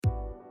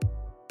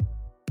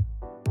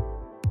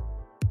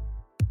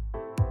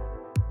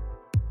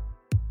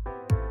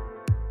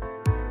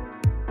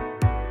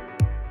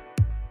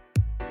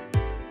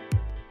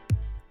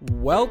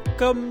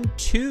Welcome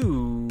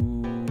to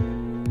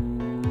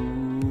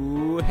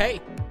Hey,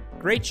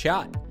 Great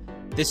Shot.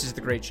 This is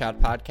the Great Shot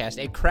Podcast,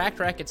 a Cracked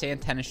Racquets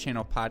and Tennis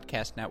Channel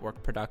Podcast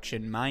Network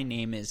production. My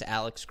name is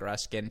Alex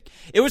Gruskin.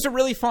 It was a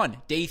really fun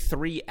day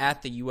 3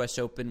 at the U.S.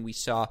 Open. We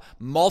saw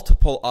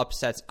multiple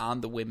upsets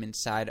on the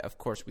women's side. Of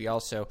course, we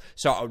also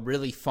saw a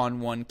really fun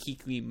one.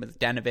 Kiki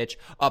Mladenovic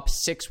up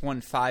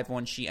 6-1,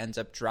 5-1. She ends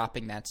up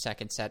dropping that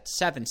second set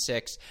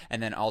 7-6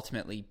 and then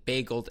ultimately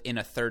bageled in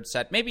a third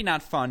set. Maybe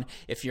not fun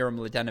if you're a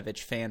Mladenovic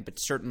fan, but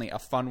certainly a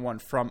fun one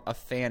from a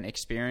fan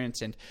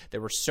experience. And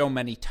there were so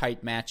many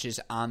tight matches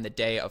on the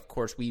day. Of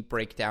course, we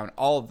break down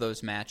all of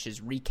those matches,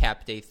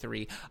 recap day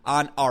 3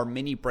 on our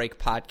mini break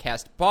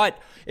podcast. But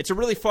it's a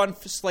really fun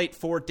slate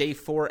for day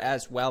 4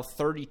 as well.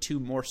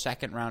 32 more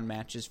second round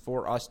matches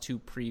for us to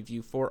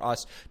preview, for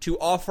us to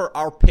offer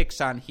our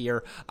picks on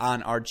here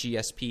on our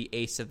GSP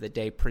Ace of the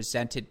Day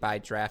presented by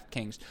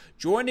DraftKings.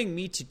 Joining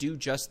me to do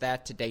just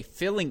that today,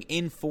 filling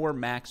in for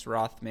Max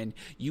Rothman.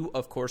 You,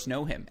 of course,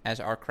 know him as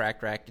our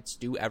Cracked Racquets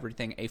Do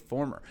Everything, a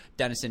former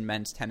Denison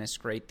men's tennis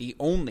great, the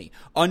only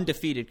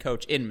undefeated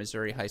coach in Missouri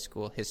high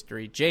school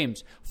history,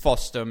 James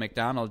Fausto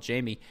McDonald.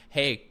 Jamie,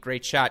 hey,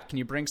 great shot. Can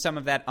you bring some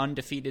of that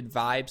undefeated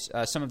vibes,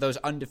 some of those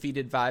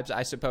undefeated vibes,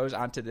 I suppose,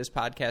 onto this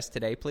podcast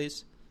today,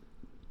 please?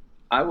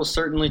 I will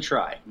certainly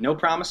try. No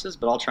promises,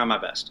 but I'll try my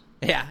best.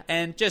 Yeah,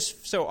 and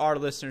just so our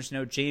listeners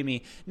know,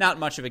 Jamie, not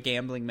much of a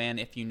gambling man.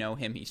 If you know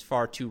him, he's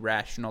far too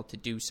rational to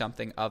do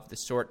something of the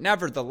sort.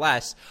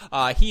 Nevertheless,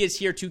 he is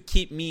here to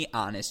keep me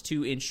honest,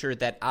 to ensure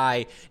that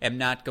I am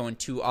not going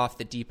too off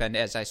the deep end,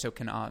 as I so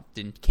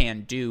often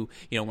can do,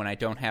 when I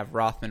don't have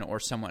Rothman or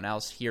someone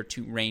else here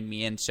to rein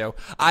me in. So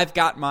I've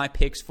got my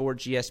picks for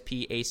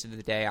GSP Ace of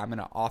the Day. I'm going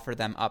to offer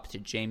them up to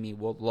Jamie.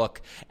 We'll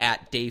look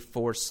at day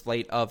 4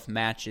 slate of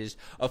matches.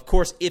 Of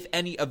course, if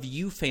any of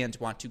you fans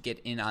want to get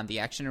in on the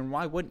action, and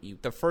why wouldn't you?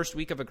 The first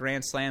week of a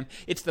Grand Slam,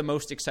 it's the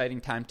most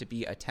exciting time to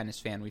be a tennis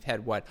fan. We've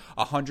had,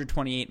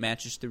 128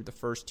 matches through the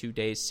first 2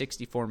 days,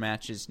 64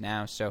 matches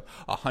now, so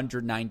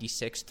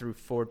 196 through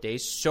 4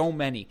 days. So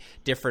many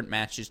different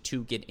matches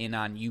to get in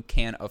on. You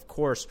can, of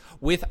course,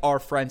 with our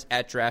friends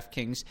at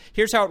DraftKings.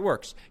 Here's how it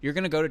works. You're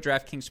going to go to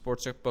DraftKings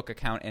Sportsbook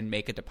account and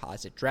make a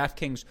deposit.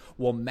 DraftKings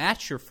will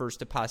match your first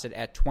deposit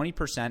at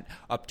 20%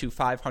 up to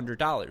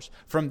 $500.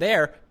 From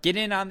there, get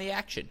in on the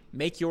action.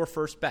 Make your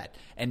first bet,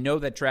 and know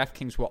that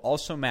DraftKings will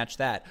also match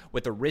that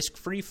with a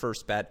risk-free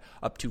first bet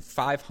up to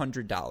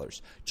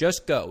 $500.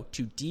 Just go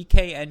to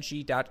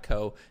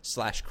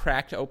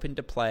dkng.co/crackedopen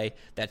to play.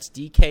 That's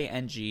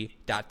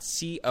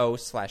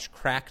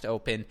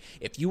dkng.co/crackedopen.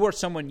 If you or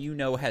someone you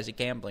know has a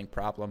gambling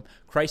problem,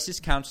 crisis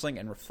counseling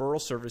and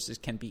referral services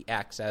can be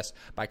accessed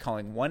by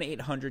calling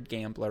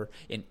 1-800-GAMBLER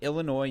in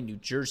Illinois, New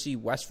Jersey,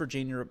 West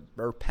Virginia,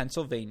 or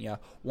Pennsylvania,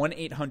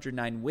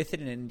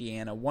 1-800-9-WITH-IT in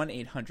Indiana,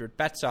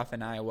 1-800-BETS-OFF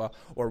in Iowa,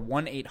 or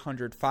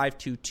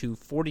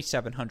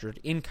 1-800-522-4700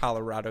 in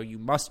Colorado. You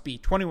must be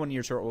 21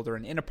 years or older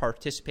and in a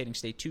participating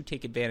state to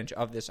take advantage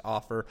of this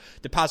offer.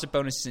 Deposit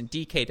bonuses in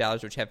DK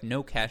dollars, which have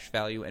no cash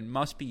value and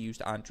must be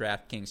used on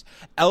DraftKings.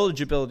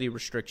 Eligibility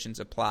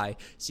restrictions apply.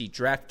 See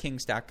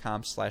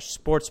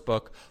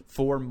DraftKings.com/sportsbook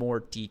for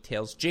more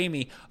details.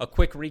 Jamie, a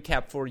quick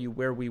recap for you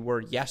where we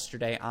were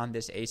yesterday on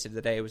this Ace of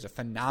the Day. It was a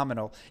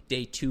phenomenal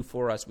day 2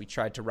 for us. We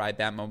tried to ride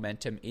that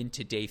momentum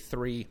into day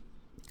 3.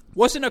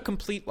 Wasn't a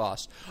complete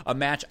loss. A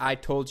match I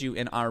told you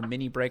in our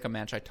mini break, a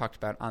match I talked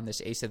about on this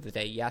Ace of the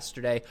Day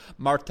yesterday.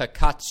 Marta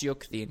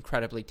Kostyuk, the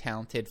incredibly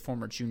talented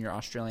former Junior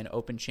Australian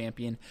Open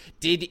champion,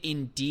 did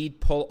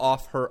indeed pull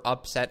off her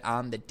upset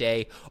on the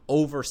day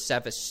over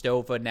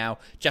Sevastova. Now,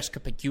 Jessica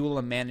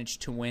Pegula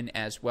managed to win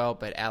as well,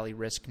 but Ali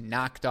Risk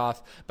knocked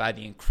off by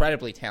the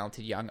incredibly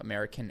talented young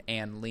American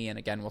Ann Lee. And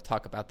again, we'll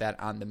talk about that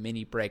on the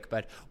mini break.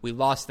 But we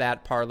lost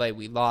that parlay.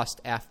 We lost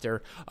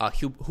after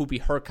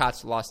Hubie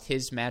Hurkacz lost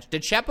his match.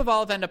 Did Shapovalov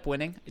end up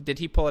winning? Did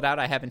he pull it out?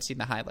 I haven't seen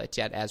the highlights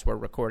yet as we're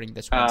recording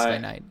this Wednesday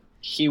night.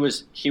 He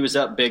was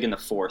up big in the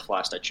 4th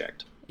last I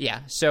checked.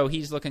 Yeah, so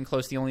he's looking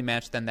close. The only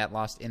match then that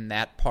lost in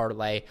that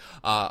parlay,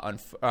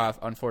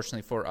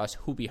 unfortunately for us,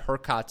 Hubie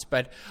Hurkacz.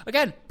 But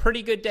again,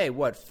 pretty good day.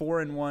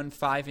 4-1,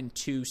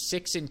 5-2,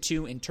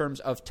 6-2 in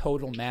terms of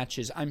total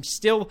matches. I'm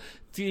still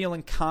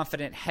feeling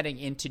confident heading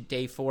into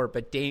day 4.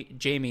 But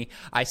Jamie,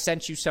 I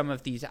sent you some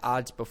of these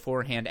odds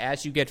beforehand.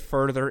 As you get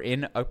further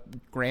in a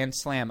Grand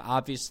Slam,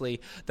 obviously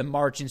the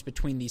margins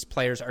between these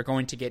players are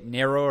going to get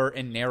narrower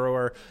and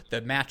narrower. The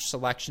match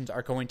selections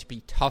are going to be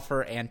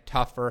tougher and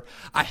tougher.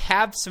 I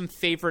have some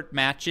favorite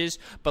matches,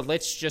 but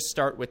let's just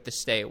start with the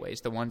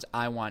stayaways, the ones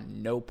I want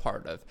no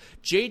part of.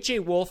 J.J.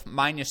 Wolf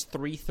minus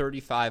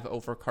 335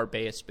 over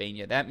Carballes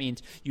Baena. That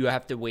means you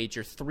have to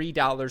wager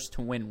 $3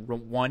 to win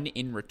 1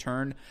 in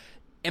return.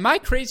 Am I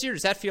crazy, or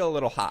does that feel a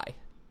little high?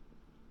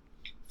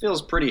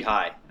 Feels pretty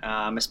high,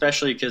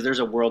 especially because there's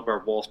a world where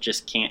Wolf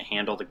just can't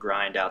handle the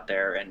grind out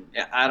there. And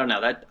I don't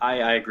know. That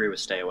I agree with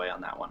stay away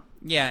on that one.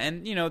 Yeah,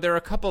 and, there are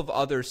a couple of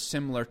others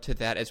similar to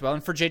that as well.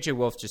 And for J.J.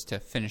 Wolf, just to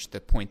finish the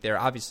point there,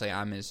 obviously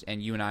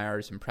and you and I are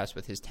as impressed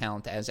with his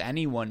talent as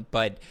anyone,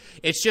 but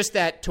it's just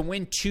that to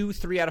win 2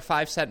 3 out of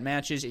 5 set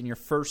matches in your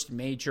first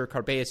major,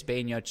 Carballes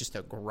Baena, just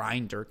a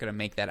grinder, going to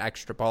make that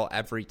extra ball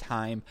every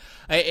time.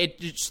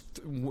 It's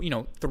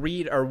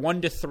 3 or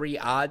 1 to 3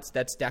 odds,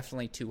 that's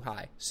definitely too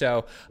high.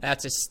 So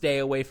that's a stay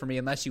away for me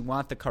unless you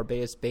want the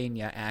Carballes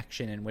Baena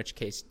action, in which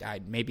case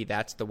maybe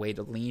that's the way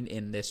to lean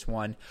in this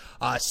one.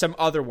 Some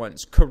other ones.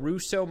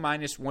 Caruso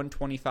minus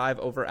 125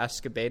 over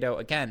Escobedo.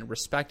 Again,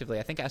 respectively,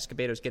 I think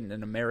Escobedo's getting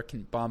an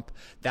American bump.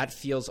 That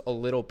feels a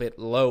little bit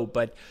low,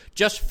 but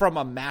just from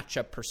a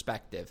matchup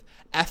perspective,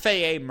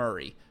 FAA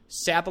Murray,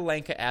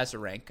 Sabalenka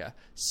Azarenka,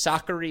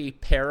 Sakkari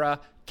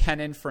Pera,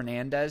 Kenin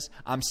Fernandez,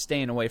 I'm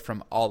staying away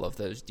from all of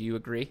those. Do you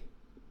agree?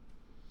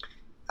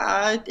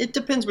 It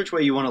depends which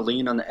way you want to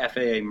lean on the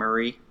FAA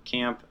Murray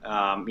camp.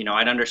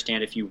 I'd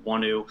understand if you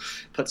want to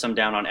put some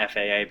down on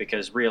FAA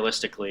because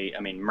realistically,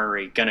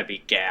 Murray going to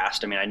be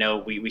gassed. I know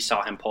we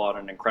saw him pull out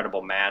an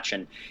incredible match,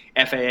 and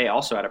FAA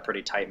also had a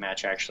pretty tight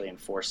match actually in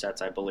 4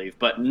 sets, I believe.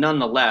 But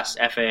nonetheless,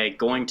 FAA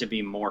going to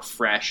be more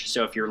fresh.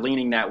 So if you're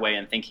leaning that way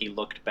and think he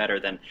looked better,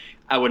 then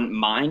I wouldn't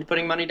mind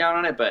putting money down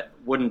on it, but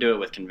wouldn't do it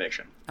with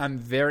conviction. I'm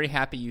very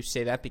happy you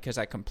say that because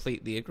I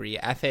completely agree.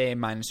 FAA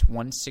minus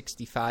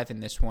 165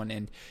 in this one,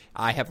 and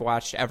I have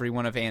watched every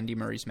one of Andy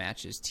Murray's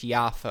matches.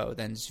 Tiafoe,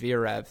 then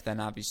Zverev, then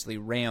obviously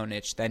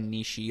Raonic, then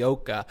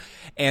Nishioka.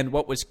 And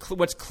what's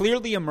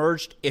clearly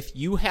emerged, if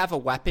you have a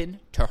weapon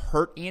to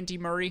hurt Andy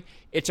Murray,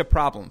 it's a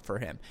problem for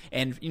him.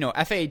 And,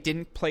 FAA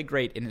didn't play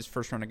great in his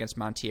first run against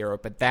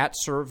Monteiro, but that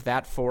serve,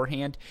 that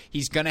forehand,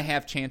 he's going to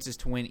have chances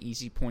to win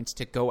easy points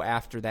to go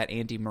after that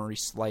Andy Murray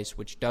slice,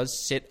 which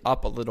does sit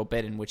up a little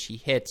bit, in which he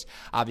hits,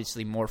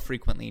 obviously more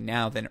frequently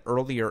now than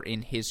earlier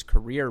in his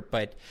career.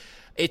 But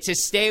it's a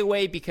stay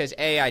away because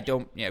A, I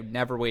don't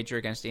never wager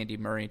against Andy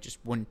Murray, just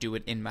wouldn't do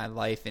it in my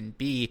life, and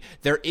B,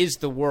 there is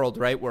the world,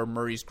 right, where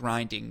Murray's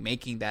grinding,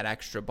 making that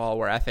extra ball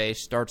where FA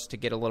starts to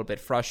get a little bit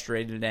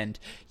frustrated, and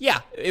yeah,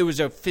 it was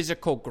a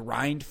physical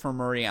grind for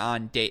Murray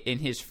in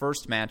his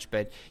first match,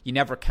 but you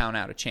never count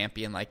out a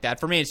champion like that.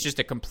 For me, it's just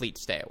a complete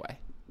stay away.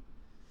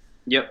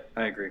 Yep,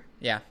 I agree.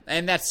 Yeah,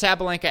 and that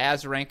Sabalenka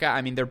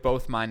Azarenka, they're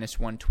both minus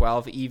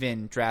 112.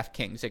 Even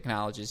DraftKings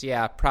acknowledges,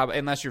 probably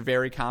unless you're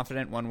very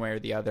confident one way or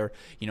the other,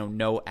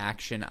 no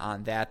action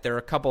on that. There are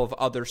a couple of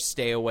other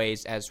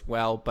stayaways as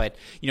well, but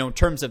in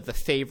terms of the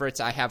favorites,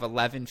 I have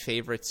 11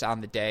 favorites on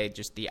the day.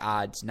 Just the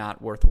odds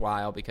not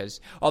worthwhile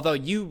because although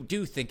you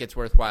do think it's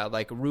worthwhile,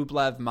 like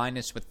Rublev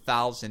minus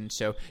 1,000,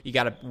 so you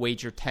got to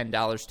wager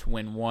 $10 to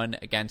win 1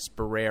 against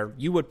Barrere.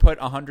 You would put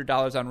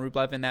 $100 on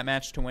Rublev in that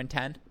match to win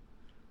 10?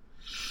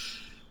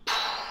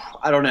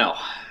 I don't know.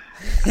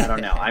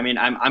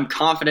 I'm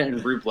confident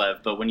in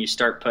Rublev, but when you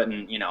start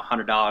putting,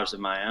 $100 of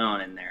my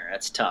own in there,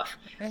 that's tough.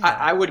 Yeah.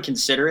 I would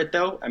consider it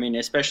though.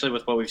 Especially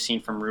with what we've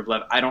seen from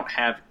Rublev, I don't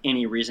have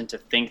any reason to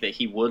think that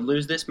he would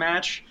lose this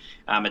match.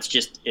 It's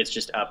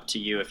just up to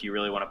you if you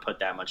really want to put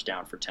that much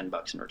down for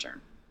 $10 in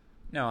return.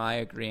 No, I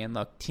agree. And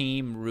look,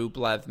 Thiem,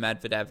 Rublev,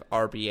 Medvedev,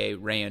 RBA,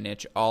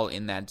 Raonic, all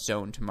in that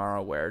zone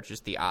tomorrow where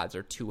just the odds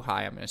are too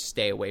high. I'm going to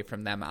stay away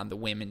from them on the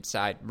women's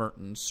side.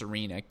 Mertens,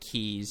 Serena,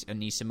 Keys,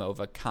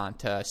 Anisimova,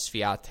 Konta,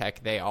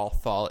 Swiatek, they all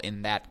fall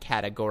in that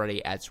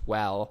category as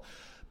well.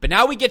 But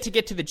now we get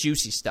to the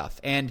juicy stuff.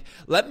 And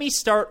let me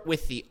start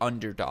with the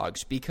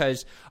underdogs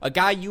because a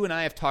guy you and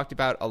I have talked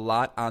about a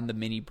lot on the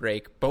mini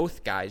break,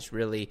 both guys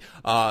really,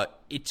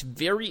 it's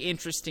very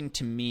interesting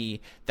to me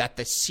that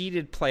the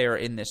seeded player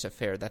in this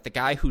affair, that the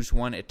guy who's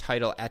won a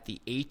title at the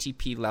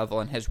ATP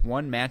level and has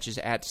won matches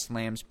at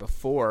slams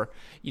before,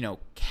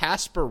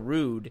 Casper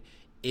Ruud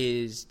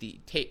is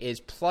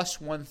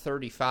plus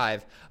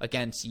 135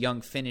 against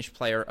young Finnish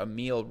player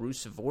Emil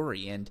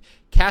Ruusuvuori. And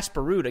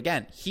Casper Ruud,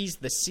 again, he's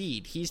the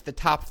seed. He's the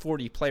top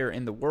 40 player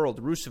in the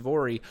world.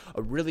 Ruusuvuori,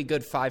 a really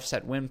good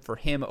 5-set win for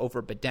him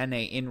over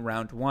Bedene in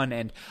round 1.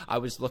 And I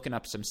was looking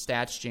up some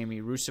stats,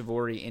 Jamie.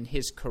 Ruusuvuori in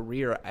his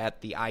career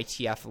at the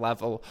ITF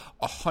level,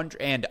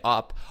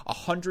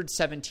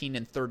 117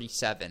 and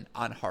 37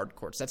 on hard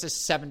courts. That's a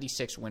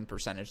 76 win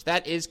percentage.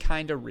 That is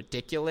kind of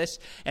ridiculous.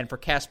 And for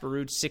Casper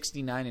Ruud,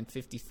 69 and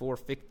 54,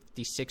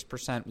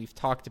 56%. We've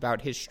talked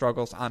about his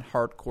struggles on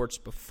hard courts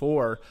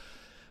before.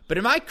 But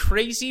am I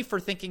crazy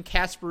for thinking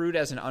Casper Ruud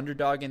as an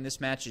underdog in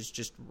this match is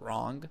just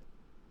wrong?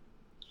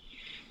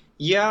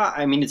 Yeah,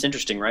 it's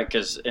interesting, right?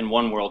 Because in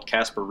one world,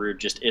 Casper Ruud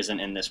just isn't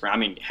in this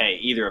round. Hey,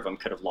 either of them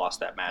could have lost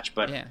that match,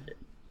 but yeah.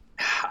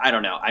 I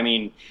don't know.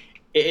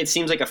 It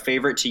seems like a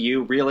favorite to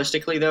you.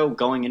 Realistically, though,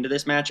 going into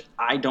this match,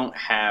 I don't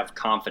have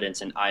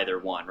confidence in either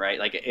one, right?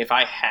 Like, if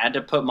I had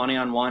to put money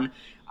on one,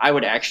 I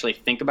would actually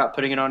think about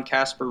putting it on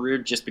Casper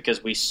Ruud just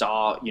because we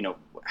saw,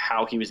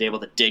 how he was able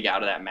to dig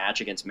out of that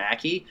match against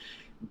Mackie.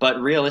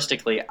 But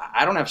realistically,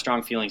 I don't have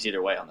strong feelings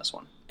either way on this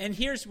one. And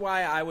here's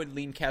why I would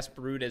lean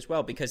Casper Ruud as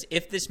well, because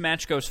if this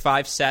match goes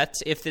 5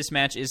 sets, if this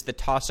match is the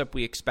toss-up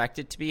we expect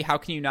it to be, how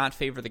can you not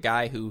favor the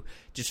guy who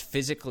just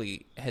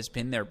physically has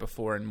been there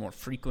before and more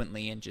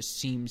frequently and just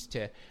seems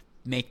to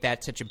make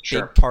that such a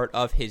Sure. big part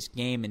of his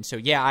game. And so,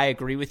 yeah, I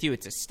agree with you.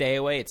 It's a stay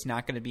away. It's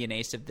not going to be an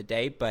ace of the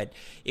day, but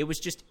it was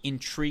just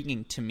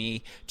intriguing to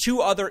me.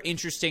 Two other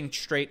interesting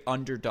straight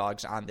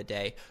underdogs on the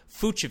day.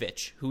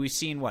 Fucsovics, who we've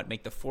seen,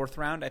 make the fourth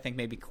round, I think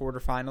maybe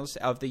quarterfinals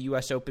of the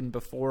U.S. Open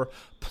before,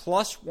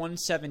 plus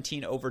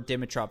 117 over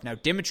Dimitrov. Now,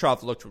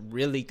 Dimitrov looked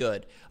really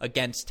good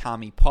against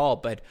Tommy Paul,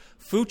 but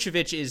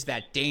Fucsovics is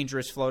that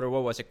dangerous floater.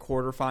 What was it,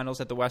 quarterfinals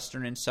at the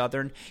Western and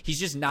Southern? He's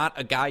just not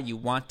a guy you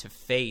want to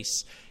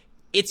face.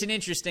 It's an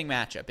interesting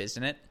matchup,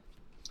 isn't it?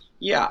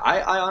 Yeah,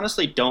 I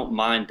honestly don't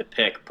mind the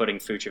pick putting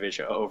Fucsovics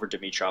over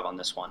Dimitrov on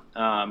this one.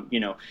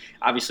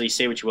 Obviously,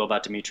 say what you will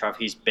about Dimitrov,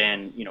 he's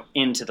been,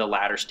 into the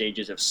latter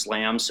stages of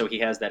slams, so he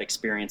has that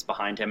experience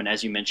behind him. And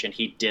as you mentioned,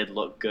 he did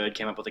look good,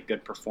 came up with a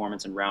good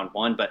performance in round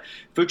one. But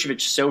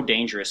Fucsovics so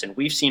dangerous, and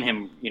we've seen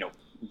him,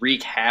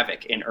 wreak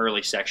havoc in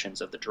early sections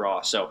of the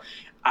draw. So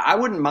I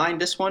wouldn't mind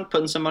this one,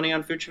 putting some money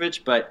on Fucsovics,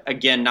 but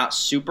again, not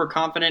super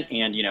confident.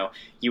 And,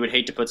 you would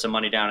hate to put some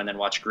money down and then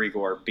watch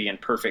Grigor be in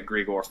perfect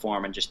Grigor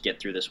form and just get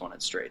through this one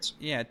in straights.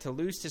 Yeah, to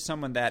lose to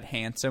someone that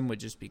handsome would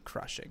just be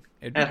crushing.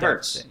 It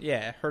hurts.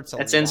 Yeah, it hurts a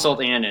lot. It's insult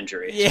and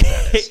injury. Yeah,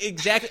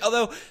 exactly.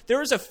 Although there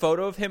was a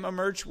photo of him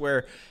emerge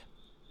where,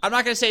 I'm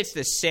not going to say it's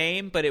the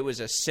same, but it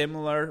was a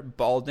similar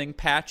balding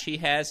patch he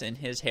has in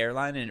his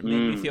hairline, and it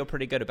made me feel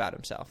pretty good about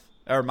himself.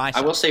 Or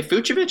myself. I will say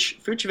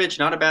Fucsovics,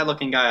 not a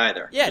bad-looking guy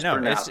either. Yeah,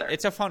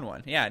 it's a fun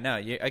one. Yeah, no,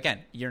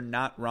 you're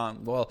not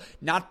wrong. Well,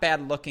 not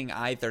bad-looking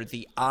either.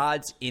 The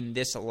odds in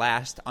this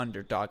last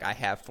underdog I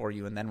have for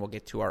you, and then we'll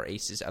get to our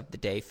aces of the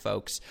day,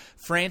 folks.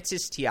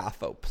 Frances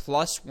Tiafoe,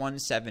 plus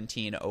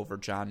 117 over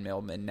John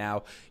Millman.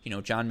 Now,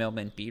 John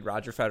Millman beat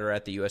Roger Federer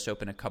at the U.S.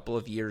 Open a couple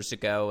of years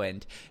ago,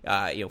 and,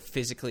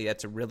 physically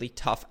that's a really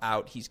tough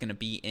out. He's going to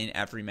be in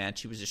every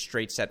match. He was a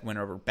straight-set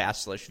winner over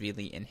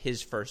Basilashvili in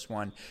his first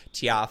one.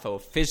 Tiafoe,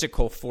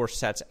 physical 4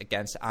 sets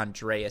against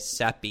Andreas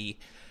Seppi.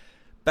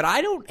 But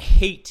I don't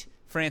hate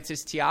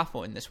Frances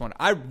Tiafoe in this one.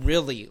 I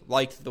really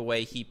liked the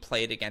way he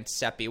played against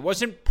Seppi. It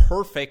wasn't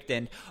perfect,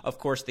 and of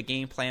course the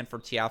game plan for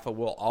Tiafoe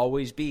will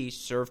always be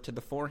serve to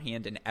the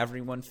forehand, and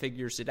everyone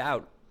figures it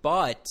out.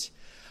 But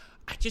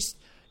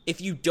if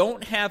you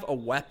don't have a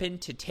weapon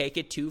to take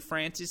it to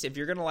Francis, if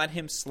you're going to let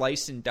him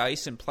slice and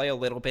dice and play a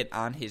little bit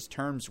on his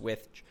terms,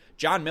 which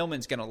John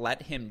Millman's going to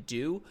let him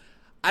do,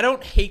 I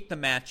don't hate the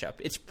matchup.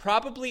 It's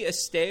probably a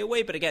stay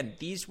away, but again,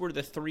 these were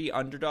the three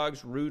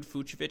underdogs, Ruud,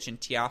 Fucsovics, and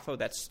Tiafoe,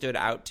 that stood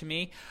out to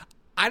me.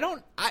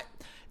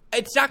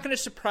 It's not going to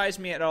surprise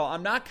me at all.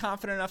 I'm not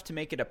confident enough to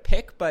make it a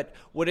pick, but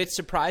would it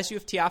surprise you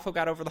if Tiafoe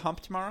got over the hump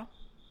tomorrow?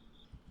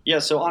 Yeah,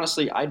 so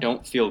honestly, I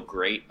don't feel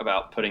great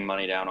about putting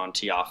money down on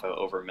Tiafoe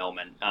over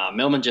Millman.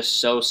 Millman just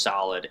so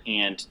solid,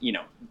 and,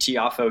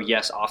 Tiafoe,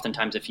 yes,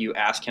 oftentimes if you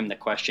ask him the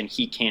question,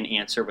 he can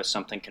answer with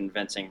something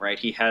convincing, right?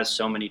 He has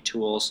so many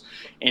tools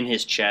in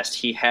his chest.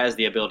 He has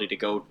the ability to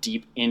go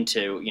deep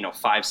into,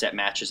 5-set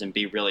matches and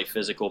be really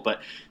physical,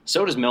 but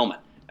so does Millman.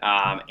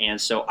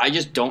 And so I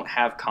just don't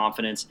have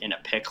confidence in a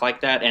pick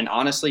like that. And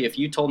honestly, if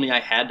you told me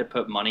I had to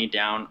put money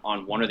down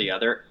on one or the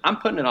other, I'm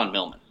putting it on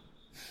Millman.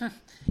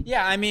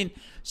 Yeah,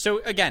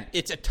 so again,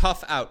 it's a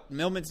tough out.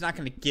 Millman's not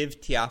going to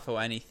give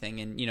Tiafoe anything.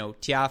 And,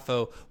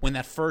 Tiafoe, when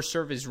that first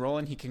serve is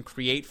rolling, he can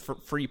create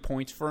free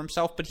points for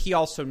himself, but he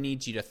also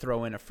needs you to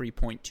throw in a free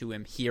point to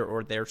him here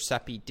or there.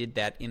 Seppi did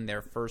that in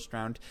their first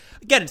round.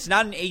 Again, it's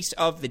not an ace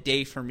of the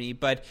day for me,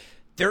 but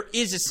there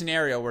is a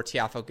scenario where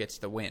Tiafoe gets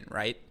the win,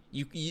 right?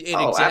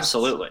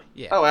 Absolutely.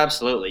 Yeah. Oh,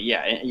 absolutely.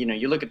 Yeah. And,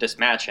 you look at this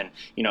match and,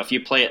 if you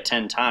play it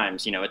 10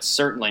 times, it's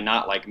certainly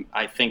not like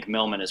I think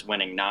Millman is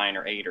winning 9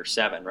 or 8 or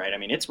 7, right?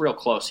 It's real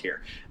close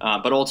here.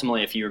 But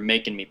ultimately, if you're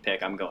making me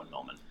pick, I'm going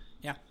Millman.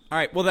 Yeah. All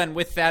right. Well, then,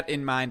 with that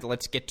in mind,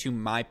 let's get to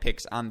my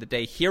picks on the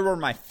day. Here are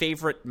my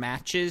favorite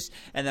matches,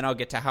 and then I'll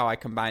get to how I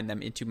combine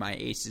them into my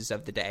aces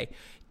of the day.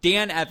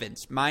 Dan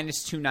Evans,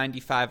 minus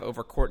 295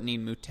 over Courtney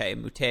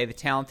Moutet. Moutet, the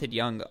talented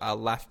young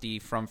lefty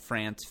from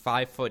France,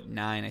 5'9".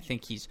 I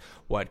think he's,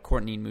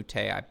 Courtney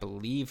Moutet, I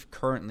believe,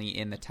 currently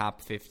in the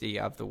top 50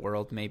 of the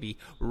world, maybe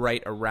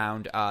right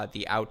around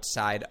the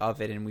outside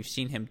of it. And we've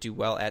seen him do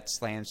well at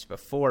slams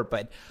before,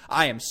 but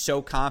I am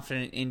so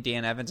confident in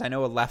Dan Evans. I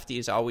know a lefty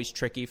is always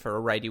tricky for a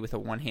righty with a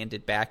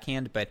one-handed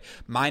backhand, but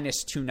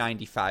minus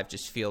 295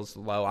 just feels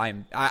low.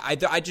 I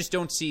just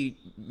don't see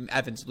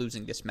Evans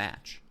losing this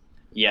match.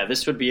 Yeah,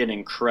 this would be an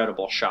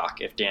incredible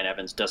shock if Dan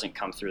Evans doesn't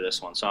come through this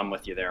one, so I'm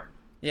with you there.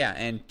 Yeah,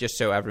 and just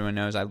so everyone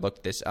knows, I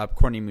looked this up.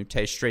 Courtney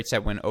Moutet, straight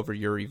set win over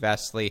Yuri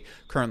Vesely,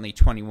 currently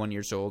 21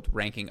 years old,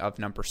 ranking of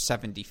number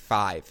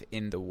 75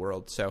 in the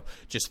world. So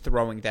just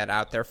throwing that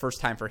out there.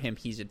 First time for him,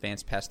 he's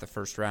advanced past the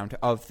first round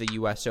of the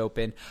U.S.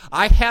 Open.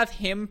 I have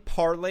him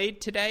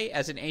parlayed today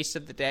as an ace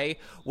of the day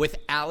with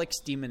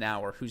Alex de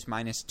Minaur, who's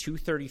minus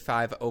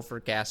 235 over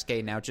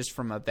Gasquet. Now, just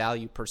from a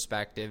value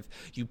perspective,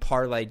 you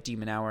parlay de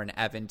Minaur and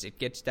Evans, it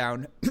gets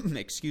down,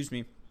 excuse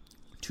me,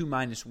 2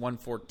 minus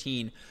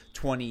 114,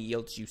 20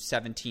 yields you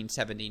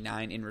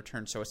 1779 in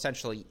return. So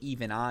essentially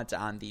even odds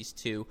on these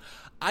two.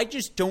 I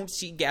just don't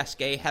see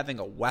Gasquet having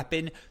a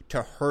weapon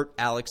to hurt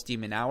Alex de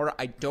Minaur.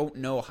 I don't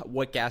know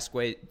what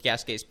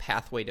Gasquet's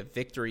pathway to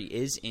victory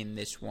is in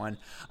this one.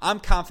 I'm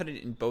confident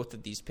in both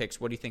of these picks.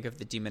 What do you think of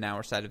the de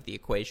Minaur side of the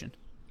equation?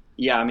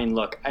 Yeah, I mean,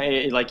 look,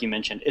 like you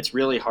mentioned, it's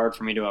really hard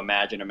for me to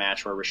imagine a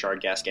match where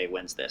Richard Gasquet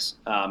wins this.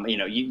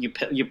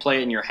 You play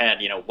it in your head,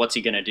 what's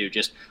he going to do?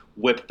 Just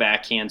whip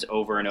backhands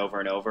over and over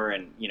and over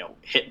and,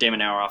 hit de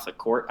Minaur off the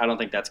court? I don't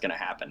think that's going to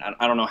happen.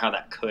 I don't know how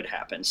that could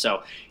happen.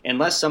 So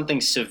unless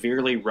something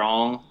severely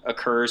wrong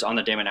occurs on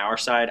the de Minaur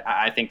side,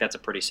 I think that's a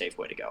pretty safe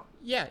way to go.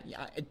 Yeah.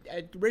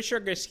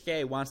 Richard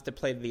Gasquet wants to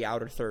play the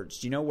outer thirds.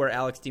 Do you know where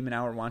Alex de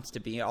Minaur wants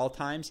to be at all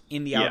times?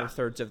 In the outer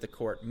thirds of the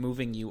court,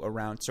 moving you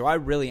around. So I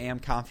really am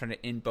confident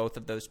in both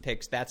of those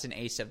picks. That's an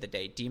ace of the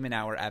day. de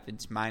Minaur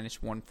Evans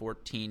minus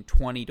 114,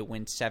 20 to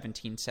win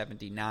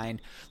 1779.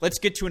 Let's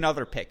get to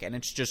another pick, and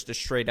it's just a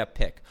straight up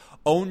pick.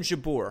 Ons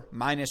Jabeur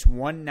minus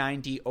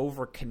 190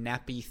 over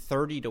Kanepi,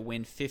 30 to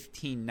win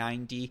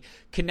 1590.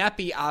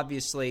 Kanepi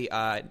obviously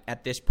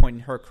at this point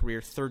in her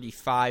career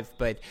 35,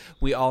 but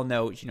we all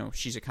know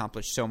she's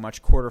accomplished so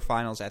much.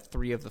 Quarterfinals at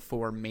 3 of the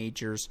 4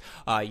 majors.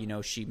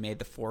 She made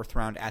the 4th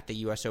round at the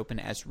U.S. Open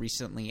as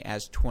recently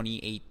as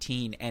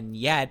 2018, and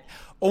yet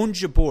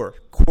Ons Jabeur,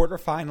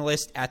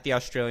 quarterfinalist at the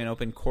Australian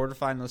Open,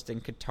 quarterfinalist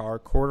in Qatar,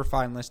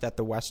 quarterfinalist at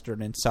the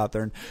Western and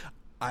Southern.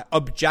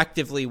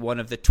 Objectively one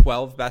of the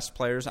 12 best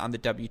players on the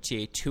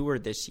WTA Tour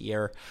this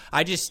year.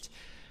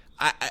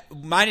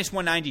 Minus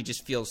 190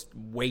 just feels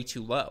way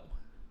too low.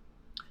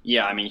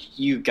 Yeah, I mean,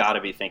 you got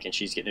to be thinking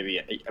she's going to be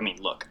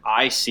look,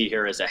 I see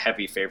her as a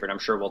heavy favorite. I'm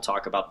sure we'll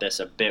talk about this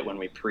a bit when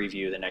we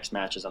preview the next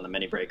matches on the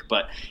mini break.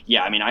 But,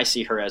 yeah, I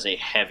see her as a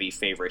heavy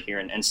favorite here.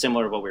 And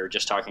similar to what we were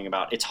just talking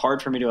about, it's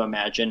hard for me to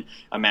imagine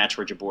a match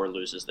where Jabeur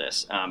loses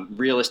this.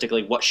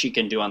 Realistically, what she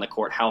can do on the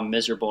court, how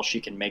miserable she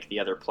can make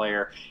the other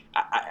player,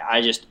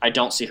 I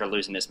don't see her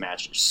losing this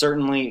match.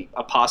 Certainly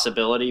a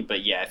possibility,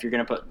 but, yeah, if you're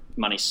going to put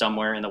money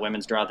somewhere in the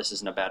women's draw, this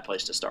isn't a bad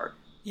place to start.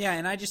 Yeah,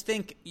 and I just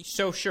think,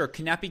 so sure,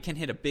 Kanepi can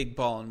hit a big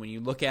ball, and when you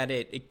look at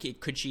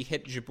it, could she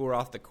hit Jabeur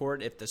off the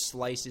court if the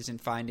slice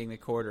isn't finding the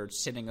court or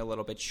sitting a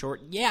little bit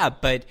short? Yeah,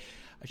 but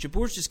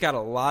Jabeur's just got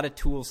a lot of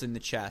tools in the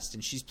chest,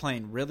 and she's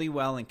playing really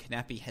well, and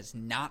Kanepi has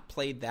not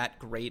played that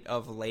great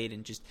of late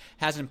and just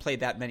hasn't played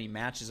that many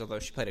matches, although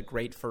she played a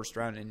great first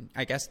round, and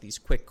I guess these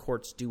quick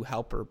courts do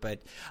help her,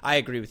 but I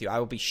agree with you. I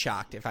will be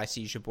shocked if I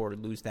see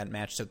Jabeur lose that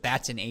match, so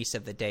that's an ace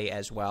of the day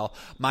as well.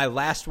 My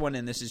last one,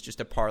 and this is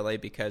just a parlay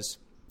because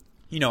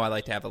I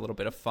like to have a little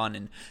bit of fun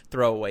and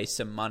throw away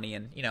some money.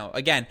 And,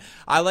 again,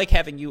 I like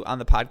having you on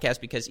the podcast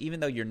because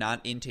even though you're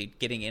not into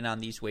getting in on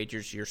these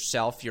wagers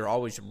yourself, you're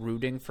always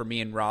rooting for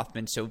me and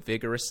Rothman so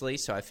vigorously.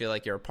 So I feel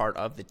like you're a part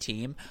of the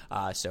team.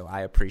 So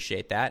I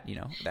appreciate that.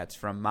 That's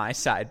from my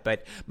side.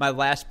 But my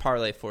last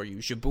parlay for you,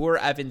 Jabeur,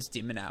 Evans,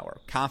 de Minaur,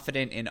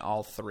 confident in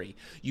all 3.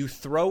 You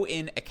throw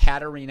in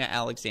Ekaterina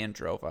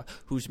Alexandrova,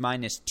 who's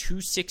minus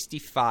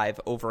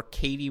 265 over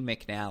Katie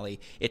McNally.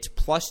 It's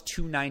plus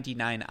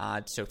 299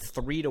 odds, so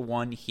 3 to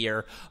 1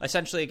 here.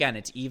 Essentially, again,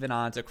 it's even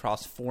odds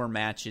across 4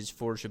 matches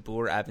for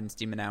Jabeur, Evans,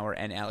 de Minaur,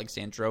 and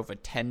Alexandrova.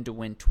 10 to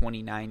win,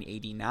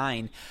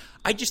 29.89.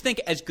 I just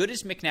think as good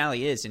as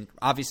McNally is, and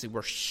obviously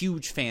we're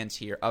huge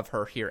fans of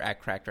her here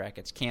at Cracked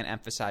Racquets, can't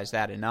emphasize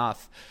that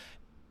enough.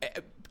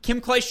 Kim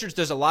Clijsters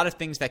does a lot of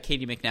things that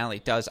Katie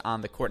McNally does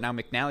on the court. Now,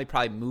 McNally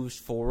probably moves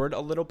forward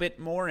a little bit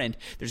more, and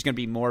there's going to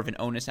be more of an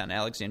onus on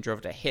Alexandrova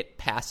to hit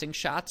passing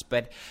shots.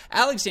 But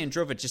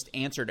Alexandrova just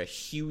answered a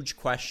huge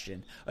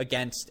question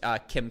against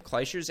Kim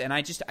Clijsters, and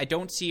I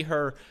don't see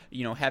her,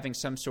 having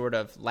some sort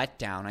of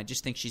letdown. I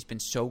just think she's been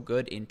so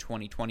good in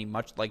 2020,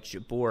 much like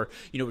Jabeur.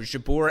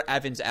 Jabeur,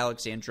 Evans,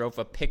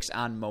 Alexandrova picks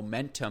on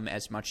momentum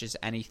as much as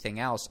anything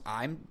else.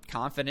 I'm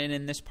confident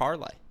in this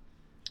parlay.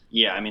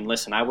 Yeah,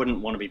 listen, I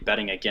wouldn't want to be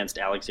betting against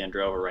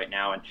Alexandrova right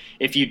now. And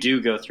if you do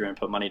go through and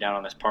put money down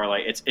on this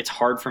parlay, it's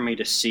hard for me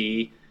to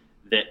see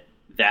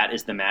that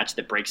is the match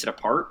that breaks it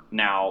apart.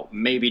 Now,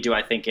 maybe do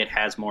I think it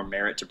has more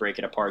merit to break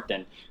it apart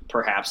than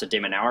perhaps a de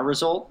Minaur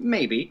result?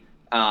 Maybe.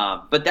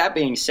 But that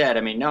being said,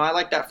 no, I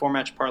like that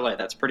 4-match parlay.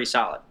 That's pretty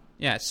solid.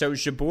 Yeah, so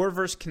Jabeur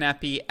versus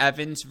Kanepi,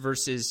 Evans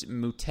versus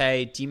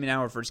Moutet, de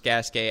Minaur versus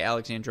Gasquet,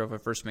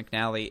 Alexandrova versus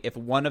McNally. If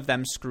one of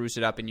them screws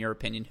it up, in your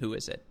opinion, who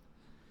is it?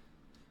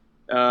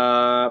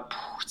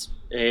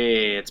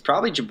 It's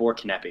probably Jabeur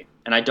Kanepi,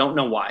 and I don't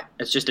know why.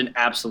 It's just an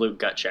absolute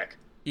gut check.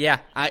 Yeah,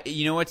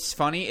 what's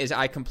funny is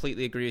I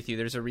completely agree with you.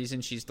 There's a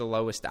reason she's the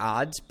lowest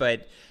odds,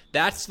 but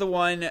that's the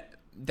one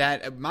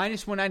that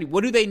minus 190.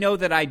 What do they know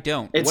that I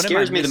don't? It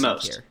scares me the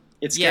most. Here?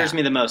 It scares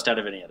me the most out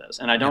of any of those.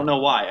 And I don't know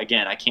why.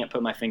 Again, I can't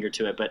put my finger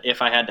to it, but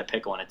if I had to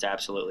pick one, it's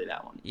absolutely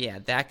that one. Yeah,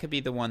 that could be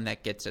the one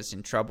that gets us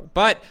in trouble.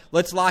 But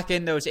let's lock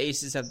in those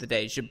aces of the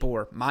day.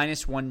 Jabeur,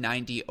 minus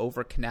 190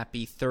 over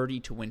Kanepi, 30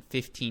 to win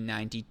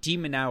 1590. De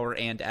Minaur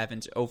and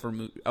Evans over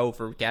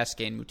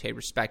Gasquet and Moutet,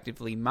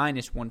 respectively,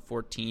 minus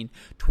 114,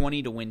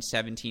 20 to win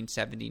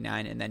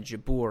 1779. And then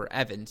Jabeur,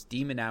 Evans,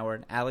 De Minaur,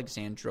 and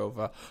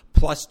Alexandrova,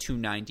 plus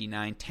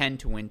 299, 10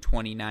 to win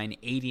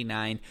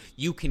 2989.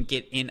 You can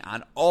get in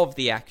on all of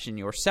the action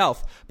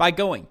yourself by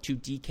going to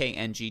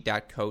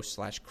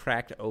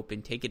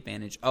dkng.co/crackedopen. Take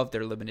advantage of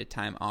their limited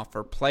time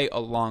offer. Play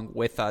along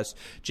with us.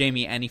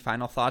 Jamie, any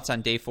final thoughts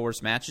on day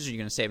 4's matches, or are you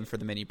going to save them for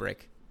the mini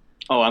break?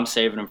 Oh, I'm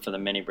saving them for the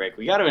mini break.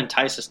 We got to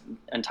entice them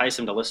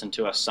to listen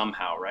to us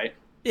somehow, right?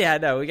 Yeah,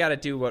 no, we got to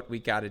do what we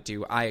got to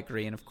do. I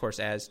agree. And, of course,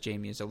 as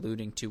Jamie is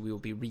alluding to, we will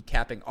be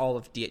recapping all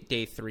of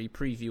day 3,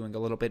 previewing a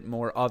little bit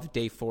more of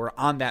day 4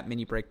 on that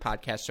mini break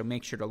podcast. So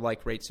make sure to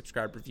like, rate,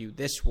 subscribe, review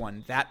this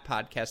one, that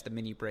podcast, the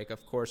mini break,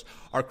 of course,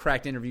 our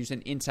Cracked Interviews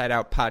and Inside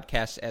Out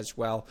podcasts as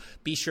well.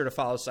 Be sure to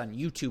follow us on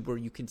YouTube, where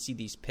you can see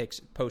these picks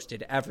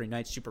posted every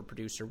night. Super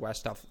producer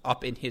Westhoff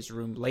up in his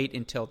room late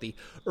until the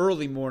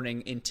early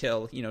morning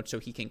so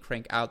he can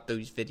crank out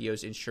those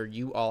videos. Ensure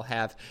you all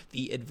have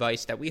the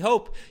advice that we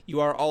hope you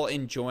are all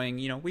enjoying.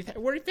 We've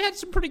had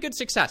some pretty good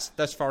success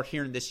thus far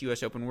here in this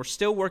U.S. Open. We're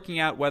still working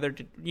out whether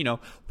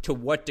to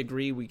what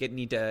degree we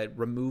need to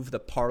remove the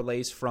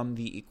parlays from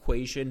the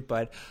equation,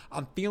 but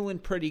I'm feeling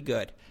pretty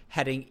good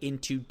heading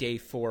into day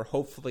 4.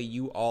 Hopefully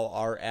you all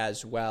are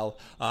as well.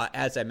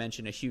 As I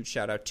mentioned, a huge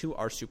shout out to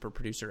our super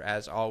producer,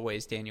 as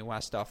always, Daniel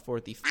Westhoff, for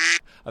the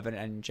of an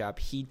end job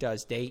he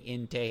does day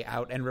in, day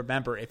out. And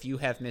remember, if you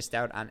have missed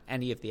out on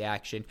any of the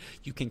action,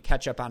 you can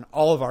catch up on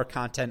all of our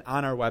content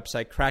on our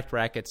website,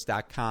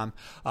 crackedrackets.com.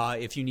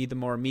 If you need the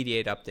more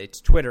immediate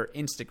updates, Twitter,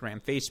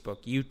 Instagram,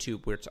 Facebook,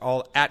 YouTube, where it's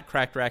all at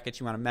Cracked Rackets.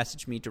 You want to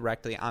message me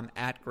directly, I'm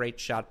at Great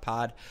Shot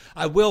Pod.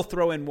 I will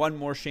throw in one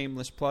more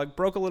shameless plug.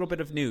 Broke a little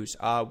bit of news.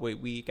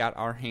 We got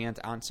our hands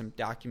on some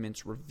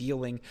documents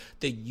revealing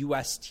the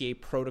USTA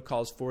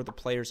protocols for the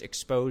players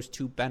exposed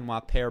to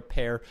Benoit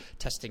Paire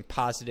testing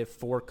positive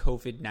for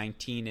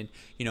COVID-19. And,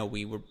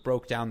 we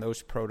broke down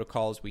those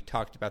protocols. We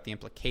talked about the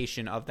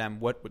implication of them,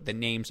 what were the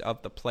names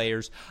of the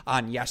players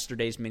on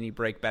yesterday's mini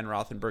break. Ben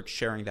Rothenberg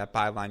sharing that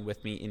byline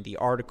with me in the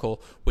article,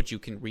 which you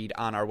can read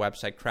on our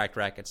website,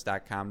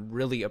 crackedrackets.com.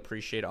 Really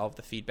appreciate all of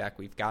the feedback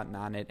we've gotten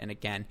on it. And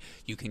again,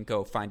 you can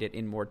go find it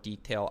in more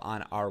detail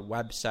on our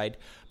website.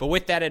 But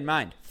with that in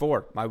mind,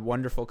 for my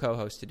wonderful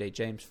co-host today,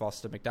 James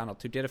Falstad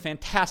McDonald, who did a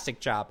fantastic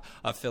job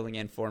of filling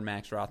in for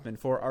Max Rothman,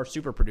 for our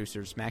super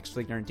producers, Max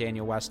Fligner and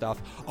Daniel Westhoff,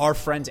 our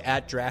friends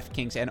at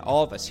DraftKings, and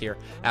all of us here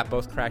at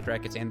both Cracked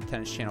Rackets and the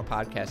Tennis Channel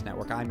Podcast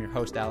Network. I'm your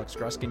host, Alex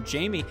Gruskin.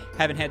 Jamie,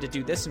 haven't had to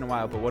do this in a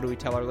while, but what do we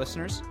tell our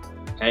listeners?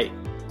 Hey,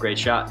 great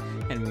shot.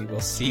 And we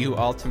will see you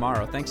all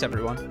tomorrow. Thanks,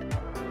 everyone.